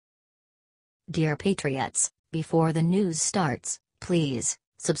Dear Patriots, before the news starts, please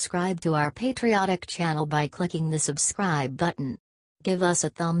subscribe to our patriotic channel by clicking the subscribe button. Give us a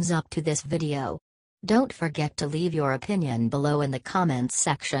thumbs up to this video. Don't forget to leave your opinion below in the comments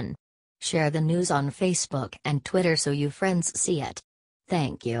section. Share the news on Facebook and Twitter so your friends see it.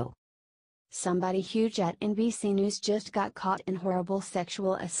 Thank you. Somebody huge at NBC News just got caught in horrible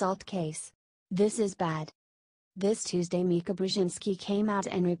sexual assault case. This is bad. This Tuesday Mika Brzezinski came out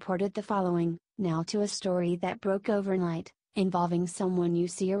and reported the following, now to a story that broke overnight, involving someone you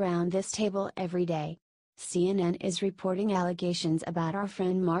see around this table every day. CNN is reporting allegations about our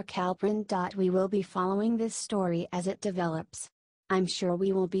friend Mark Halperin. We will be following this story as it develops. I'm sure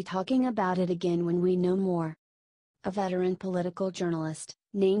we will be talking about it again when we know more. A veteran political journalist,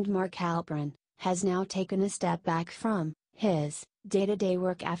 named Mark Halperin, has now taken a step back from his day-to-day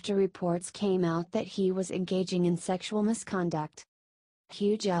work after reports came out that he was engaging in sexual misconduct.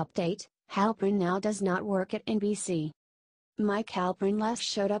 Huge update, Halperin now does not work at NBC. Mike Halperin last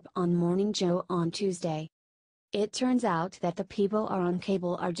showed up on Morning Joe on Tuesday. It turns out that the people on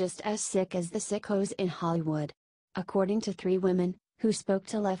cable are just as sick as the sickos in Hollywood. According to 3 women, who spoke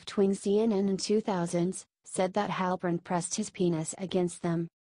to left-wing CNN in 2000s, said that Halperin pressed his penis against them.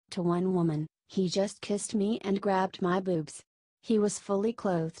 To one woman, "He just kissed me and grabbed my boobs. He was fully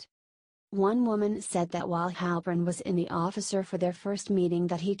clothed." One woman said that while Halperin was in the officer for their first meeting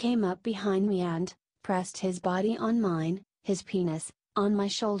that he came up behind me and pressed his body on mine, his penis, on my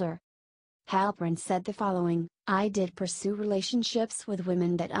shoulder. Halperin said the following, "I did pursue relationships with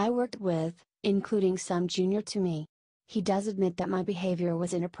women that I worked with, including some junior to me. He does admit that my behavior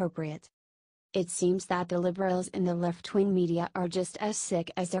was inappropriate." It seems that the liberals in the left-wing media are just as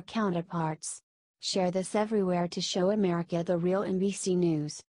sick as their counterparts. Share this everywhere to show America the real NBC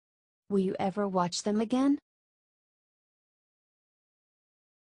News. Will you ever watch them again?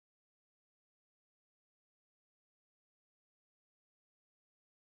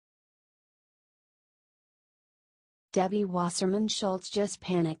 Debbie Wasserman Schultz just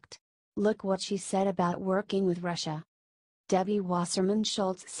panicked. Look what she said about working with Russia. Debbie Wasserman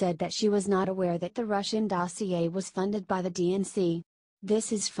Schultz said that she was not aware that the Russian dossier was funded by the DNC.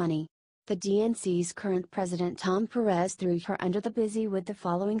 This is funny. The DNC's current president Tom Perez threw her under the busy with the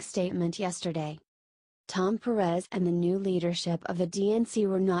following statement yesterday. Tom Perez and the new leadership of the DNC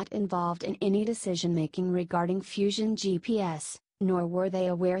were not involved in any decision-making regarding Fusion GPS, nor were they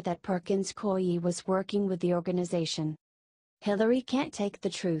aware that Perkins Coie was working with the organization. Hillary can't take the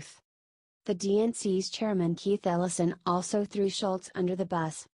truth. The DNC's chairman Keith Ellison also threw Schultz under the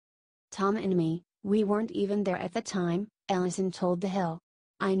bus. "Tom and me, we weren't even there at the time," Ellison told The Hill.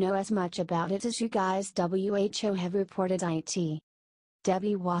 "I know as much about it as you guys WHO have reported it."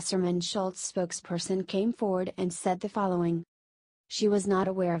 Debbie Wasserman Schultz spokesperson came forward and said the following. She was not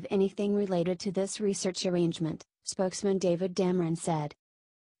aware of anything related to this research arrangement, spokesman David Dameron said.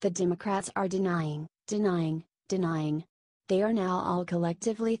 The Democrats are denying. They are now all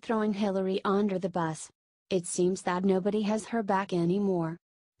collectively throwing Hillary under the bus. It seems that nobody has her back anymore.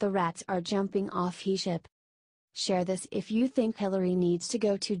 The rats are jumping off his ship. Share this if you think Hillary needs to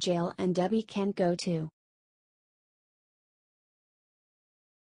go to jail and Debbie can't go too.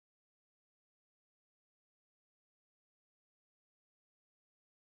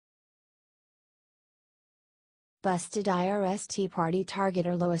 Busted IRS Tea Party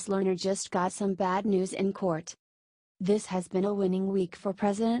targeter Lois Lerner just got some bad news in court. This has been a winning week for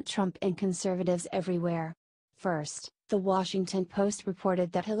President Trump and conservatives everywhere. First, the Washington Post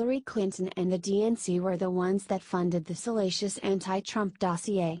reported that Hillary Clinton and the DNC were the ones that funded the salacious anti-Trump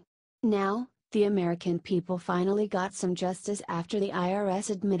dossier. Now, the American people finally got some justice after the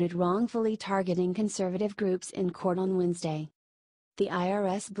IRS admitted wrongfully targeting conservative groups in court on Wednesday. The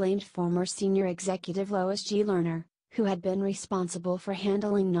IRS blamed former senior executive Lois G. Lerner, who had been responsible for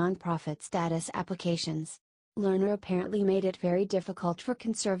handling nonprofit status applications. Lerner apparently made it very difficult for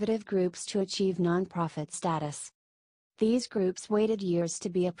conservative groups to achieve nonprofit status. These groups waited years to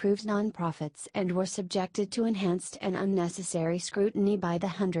be approved nonprofits and were subjected to enhanced and unnecessary scrutiny by the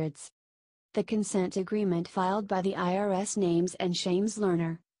hundreds. The consent agreement filed by the IRS names and shames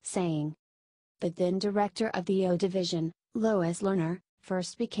Lerner, saying, "The then director of the O Division, Lois Lerner,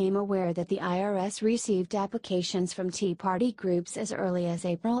 first became aware that the IRS received applications from Tea Party groups as early as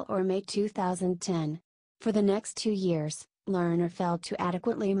April or May 2010. For the next 2 years, Lerner failed to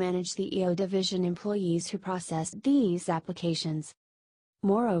adequately manage the EO Division employees who processed these applications.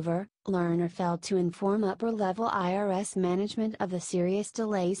 Moreover, Lerner failed to inform upper-level IRS management of the serious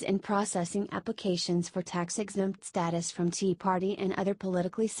delays in processing applications for tax-exempt status from Tea Party and other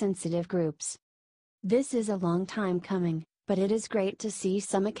politically sensitive groups. This is a long time coming, But it is great to see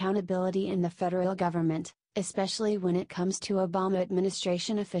some accountability in the federal government, especially when it comes to Obama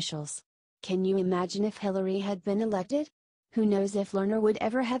administration officials. Can you imagine if Hillary had been elected? Who knows if Lerner would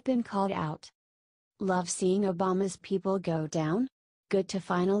ever have been called out? Love seeing Obama's people go down? Good to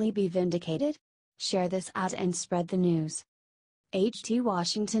finally be vindicated? Share this out and spread the news. HT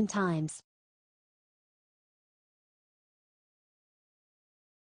Washington Times.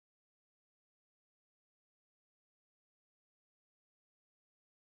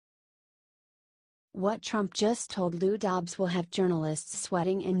 What Trump just told Lou Dobbs will have journalists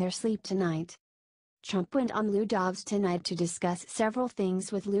sweating in their sleep tonight. Trump went on Lou Dobbs tonight to discuss several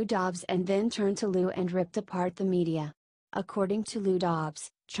things with Lou Dobbs and then turned to Lou and ripped apart the media. According to Lou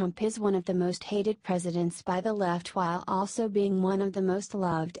Dobbs, Trump is one of the most hated presidents by the left while also being one of the most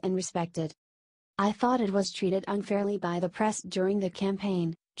loved and respected. "I thought it was treated unfairly by the press during the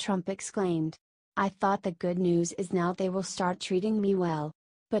campaign," Trump exclaimed. "I thought the good news is now they will start treating me well.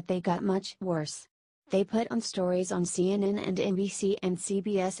 But they got much worse. They put on stories on CNN and NBC and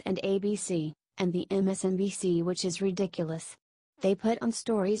CBS and ABC, and the MSNBC, which is ridiculous. They put on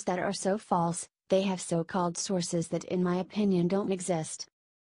stories that are so false, they have so-called sources that in my opinion don't exist."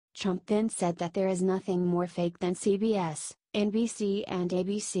 Trump then said that there is nothing more fake than CBS, NBC and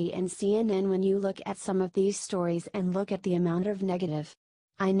ABC and CNN when you look at some of these stories and look at the amount of negative.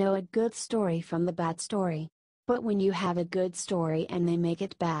 "I know a good story from the bad story. But when you have a good story and they make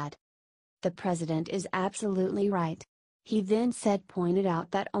it bad. The president is absolutely right." He then pointed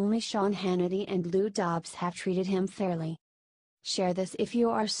out that only Sean Hannity and Lou Dobbs have treated him fairly. Share this if you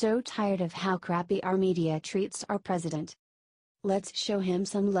are so tired of how crappy our media treats our president. Let's show him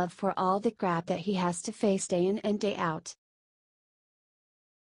some love for all the crap that he has to face day in and day out.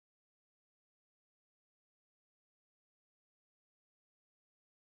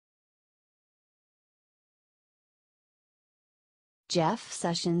 Jeff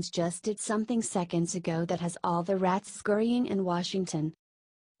Sessions just did something seconds ago that has all the rats scurrying in Washington.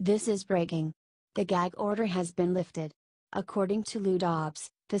 This is breaking. The gag order has been lifted. According to Lou Dobbs,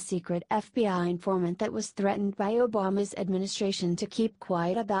 the secret FBI informant that was threatened by Obama's administration to keep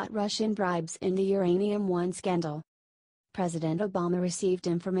quiet about Russian bribes in the Uranium One scandal. President Obama received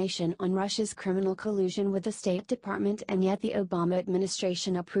information on Russia's criminal collusion with the State Department, and yet the Obama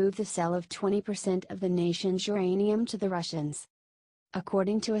administration approved the sale of 20% of the nation's uranium to the Russians.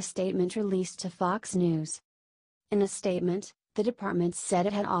 According to a statement released to Fox News. In a statement, the department said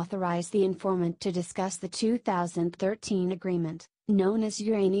it had authorized the informant to discuss the 2013 agreement, known as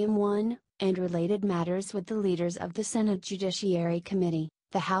Uranium One, and related matters with the leaders of the Senate Judiciary Committee,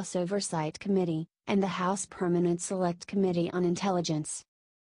 the House Oversight Committee, and the House Permanent Select Committee on Intelligence.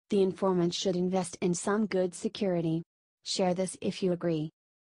 The informant should invest in some good security. Share this if you agree.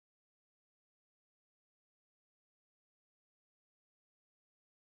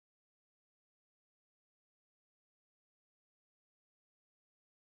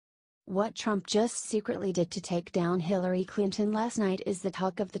 What Trump just secretly did to take down Hillary Clinton last night is the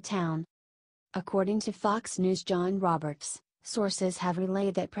talk of the town. According to Fox News' John Roberts, sources have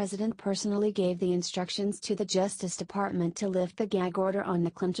relayed that President personally gave the instructions to the Justice Department to lift the gag order on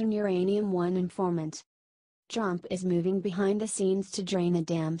the Clinton Uranium One informant. Trump is moving behind the scenes to drain a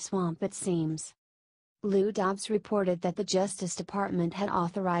damn swamp, it seems. Lou Dobbs reported that the Justice Department had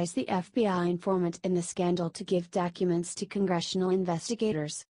authorized the FBI informant in the scandal to give documents to congressional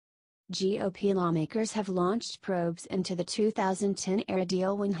investigators. GOP lawmakers have launched probes into the 2010-era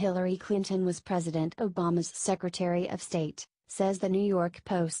deal when Hillary Clinton was President Obama's Secretary of State, says the New York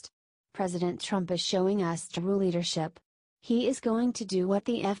Post. President Trump is showing us true leadership. He is going to do what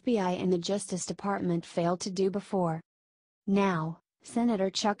the FBI and the Justice Department failed to do before. Now, Senator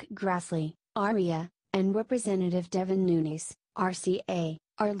Chuck Grassley, REA, and Representative Devin Nunes, RCA,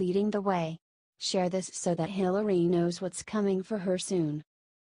 are leading the way. Share this so that Hillary knows what's coming for her soon.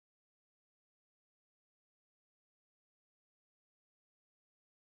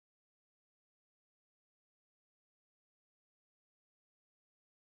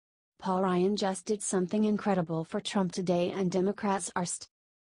 Paul Ryan just did something incredible for Trump today and Democrats are st.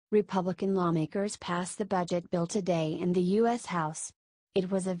 Republican lawmakers passed the budget bill today in the U.S. House. It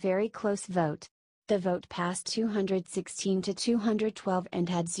was a very close vote. The vote passed 216 to 212 and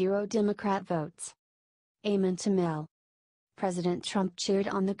had 0 Democrat votes. Amen to Mill. President Trump cheered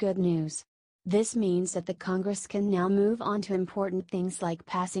on the good news. This means that the Congress can now move on to important things like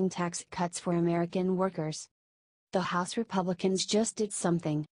passing tax cuts for American workers. The House Republicans just did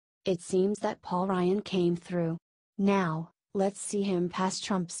something. It seems that Paul Ryan came through. Now, let's see him pass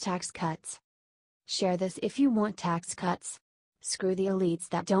Trump's tax cuts. Share this if you want tax cuts. Screw the elites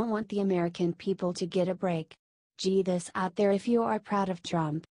that don't want the American people to get a break. G this out there if you are proud of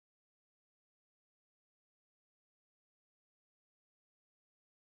Trump.